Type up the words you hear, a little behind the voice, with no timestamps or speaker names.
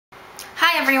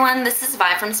Hi everyone, this is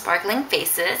Vi from Sparkling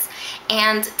Faces,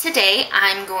 and today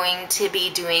I'm going to be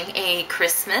doing a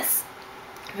Christmas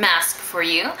mask for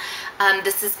you.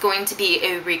 This is going to be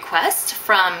a request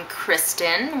from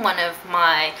Kristin, one of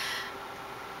my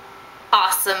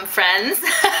awesome friends.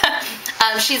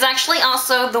 She's actually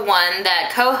also the one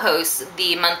that co-hosts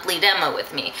the monthly demo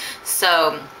with me.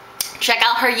 So check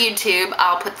out her YouTube.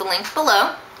 I'll put the link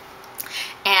below.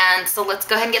 And so let's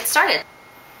go ahead and get started.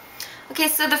 Okay,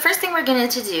 so the first thing we're going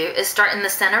to do is start in the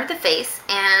center of the face,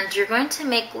 and you're going to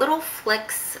make little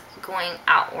flicks going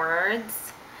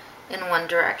outwards in one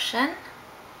direction.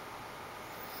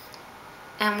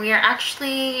 And we are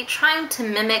actually trying to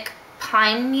mimic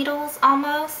pine needles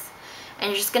almost, and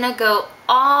you're just going to go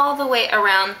all the way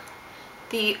around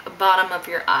the bottom of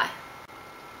your eye.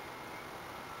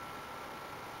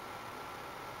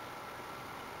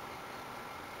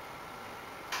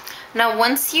 Now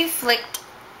once you've flicked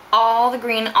all the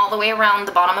green all the way around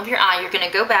the bottom of your eye, you're going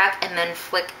to go back and then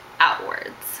flick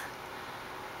outwards.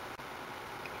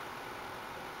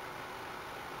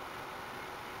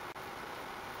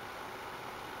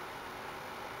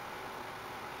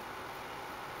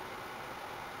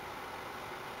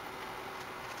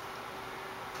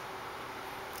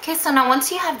 Okay, so now once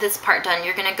you have this part done,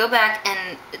 you're going to go back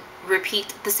and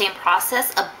repeat the same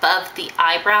process above the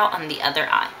eyebrow on the other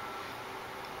eye.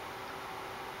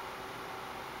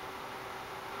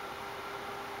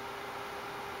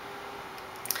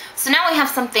 So now we have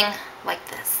something like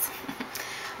this.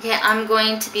 Okay, I'm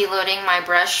going to be loading my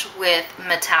brush with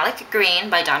Metallic Green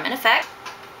by Diamond Effect.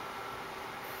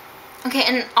 Okay,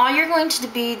 and all you're going to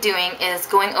be doing is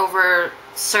going over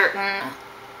certain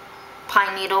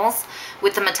pine needles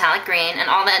with the metallic green, and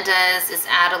all that does is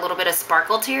add a little bit of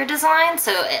sparkle to your design,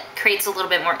 so it creates a little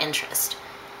bit more interest.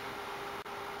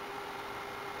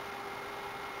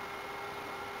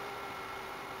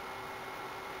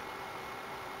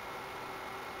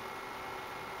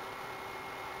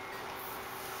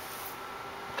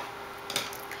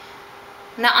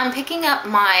 Now I'm picking up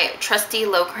my trusty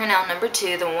Lowe Cornell number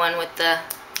 2, the one with the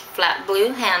flat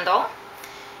blue handle,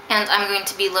 and I'm going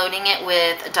to be loading it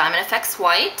with Diamond Effects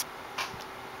White.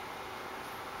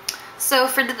 So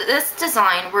for this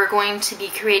design, we're going to be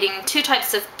creating two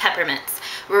types of peppermints.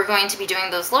 We're going to be doing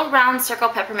those little round circle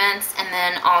peppermints, and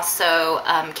then also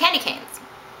candy canes.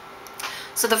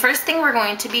 So the first thing we're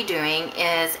going to be doing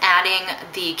is adding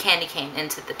the candy cane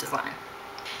into the design.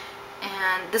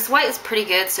 And this white is pretty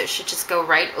good, so it should just go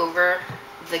right over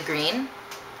the green.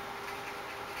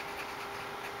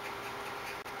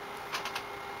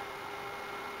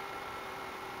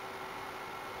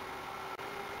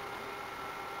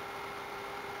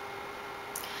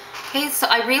 Okay, so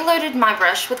I reloaded my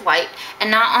brush with white,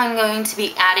 and now I'm going to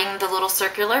be adding the little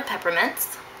circular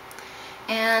peppermints.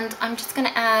 And I'm just going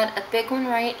to add a big one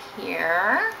right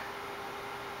here.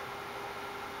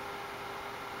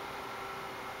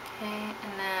 Okay,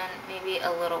 and then maybe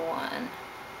a little one,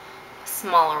 a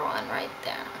smaller one right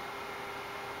there.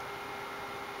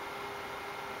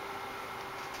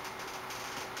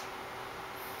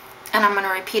 And I'm going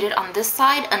to repeat it on this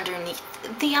side underneath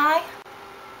the eye.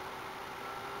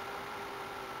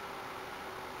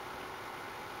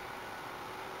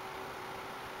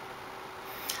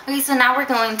 Okay, so now we're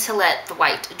going to let the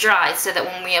white dry so that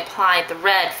when we apply the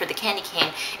red for the candy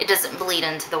cane, it doesn't bleed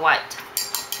into the white.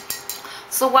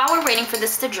 So while we're waiting for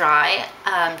this to dry,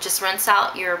 just rinse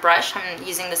out your brush. I'm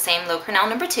using the same Lowe Cornell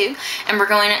number 2, and we're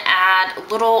going to add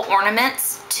little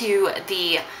ornaments to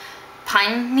the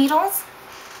pine needles.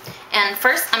 And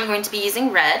first I'm going to be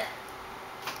using red.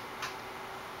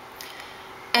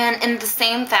 And in the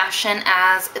same fashion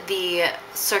as the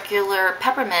circular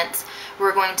peppermints,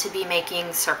 we're going to be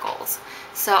making circles.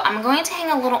 So I'm going to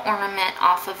hang a little ornament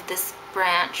off of this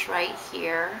branch right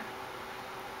here.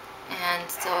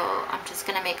 And so I'm just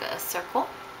going to make a circle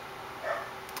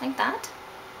like that.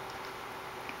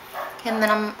 And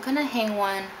then I'm going to hang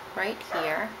one right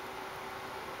here.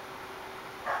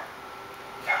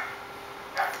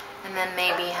 And then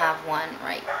maybe have one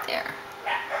right there.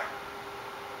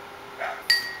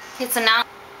 Okay, so now,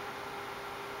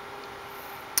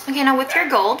 okay, now with your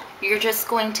gold, you're just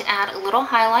going to add a little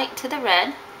highlight to the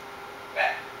red.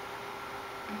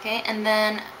 Okay, and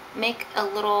then make a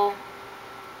little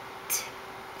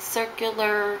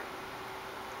circular,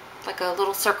 like a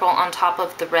little circle on top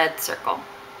of the red circle.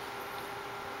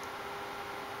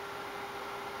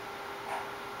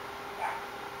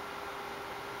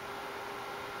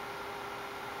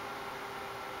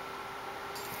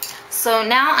 So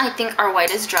now I think our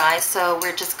white is dry, so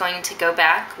we're just going to go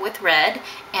back with red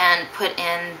and put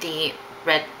in the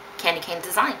red candy cane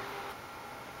design.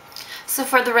 So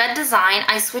for the red design,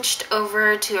 I switched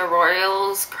over to a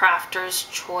Royals Crafter's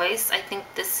Choice. I think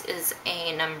this is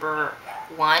a number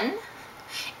 1.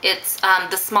 It's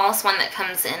the smallest one that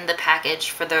comes in the package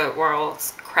for the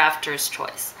Royals Crafter's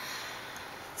Choice.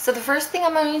 So the first thing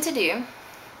I'm going to do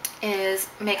is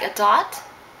make a dot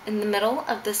in the middle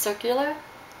of the circular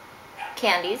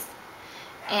candies,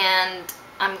 and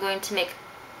I'm going to make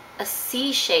a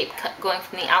C shape going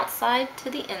from the outside to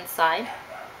the inside.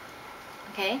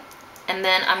 Okay, and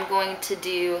then I'm going to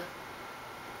do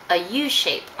a U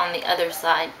shape on the other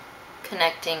side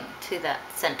connecting to that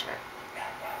center.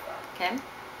 Okay,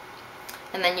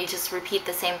 and then you just repeat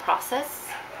the same process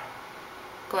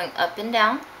going up and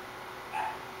down.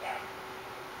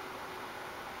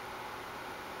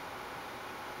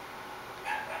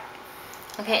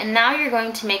 Okay, and now you're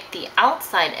going to make the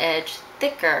outside edge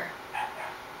thicker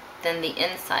than the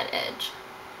inside edge.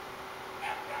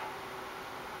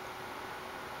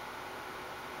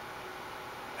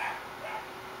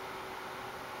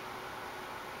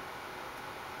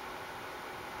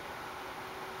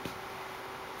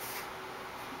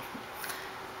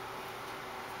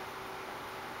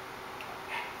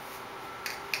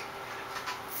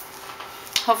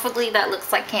 Hopefully that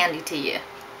looks like candy to you.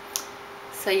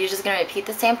 So you're just going to repeat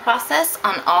the same process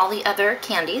on all the other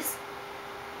candies.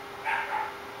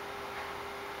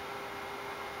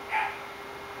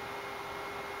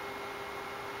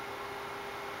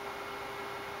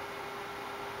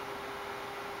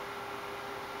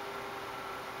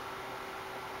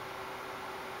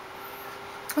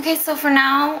 Okay, so for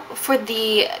now, for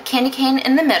the candy cane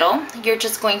in the middle, you're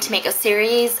just going to make a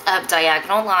series of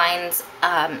diagonal lines,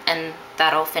 and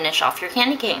that'll finish off your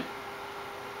candy cane.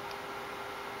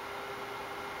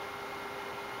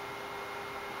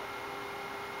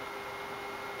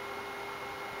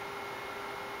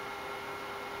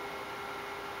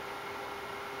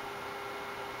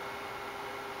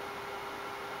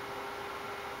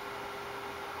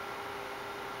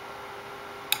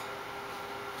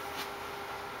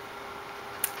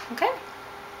 Okay.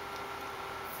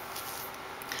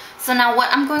 So now what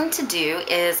I'm going to do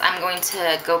is I'm going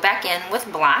to go back in with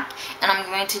black, and I'm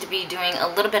going to be doing a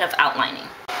little bit of outlining.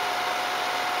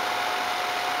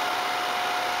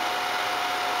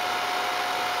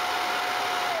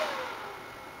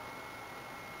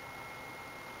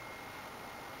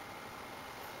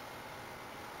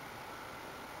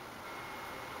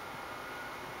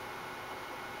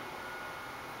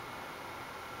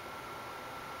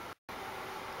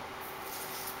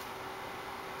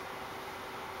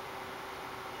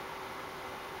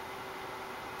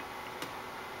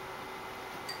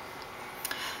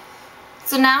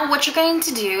 So now what you're going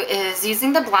to do is,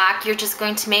 using the black, you're just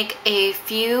going to make a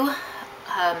few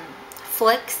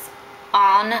flicks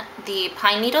on the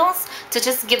pine needles to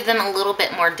just give them a little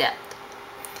bit more depth.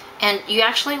 And you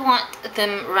actually want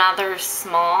them rather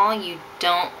small. You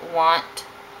don't want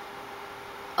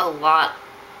a lot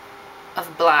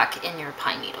of black in your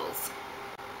pine needles.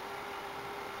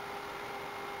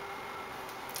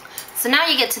 So now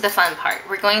you get to the fun part.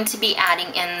 We're going to be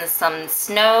adding in some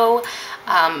snow,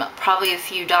 probably a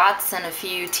few dots and a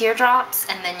few teardrops,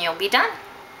 and then you'll be done.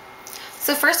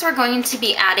 So first we're going to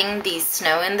be adding the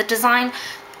snow in the design,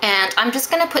 and I'm just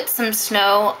going to put some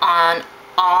snow on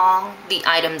all the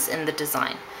items in the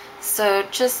design. So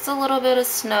just a little bit of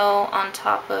snow on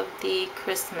top of the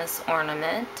Christmas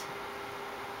ornament.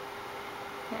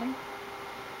 Okay.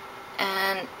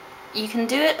 And you can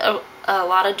do it a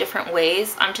lot of different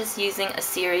ways. I'm just using a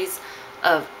series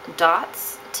of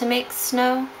dots to make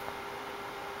snow.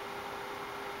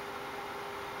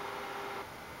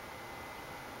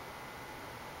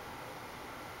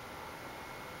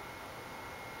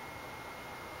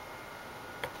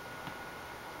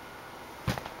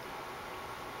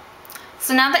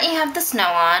 So now that you have the snow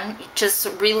on, just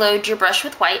reload your brush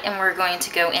with white, and we're going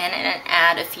to go in and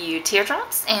add a few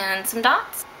teardrops and some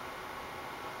dots.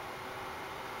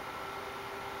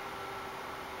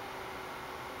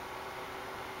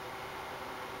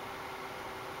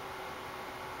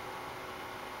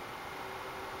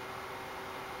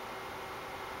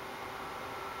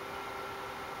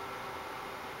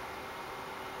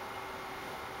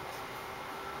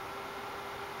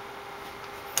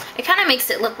 It kind of makes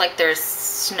it look like there's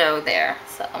snow there,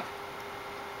 so.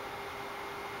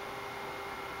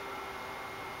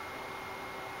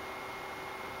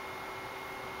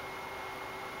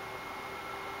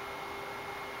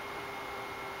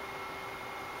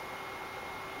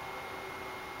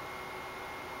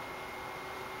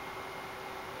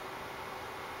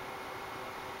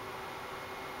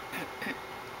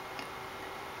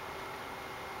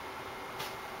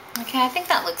 Okay, I think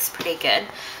that looks pretty good.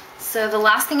 So the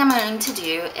last thing I'm going to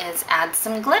do is add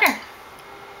some glitter.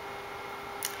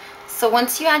 So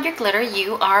once you add your glitter,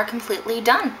 you are completely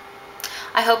done.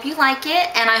 I hope you like it,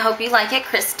 and I hope you like it,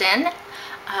 Kristin.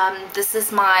 This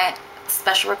is my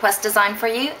special request design for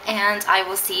you, and I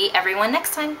will see everyone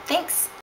next time. Thanks.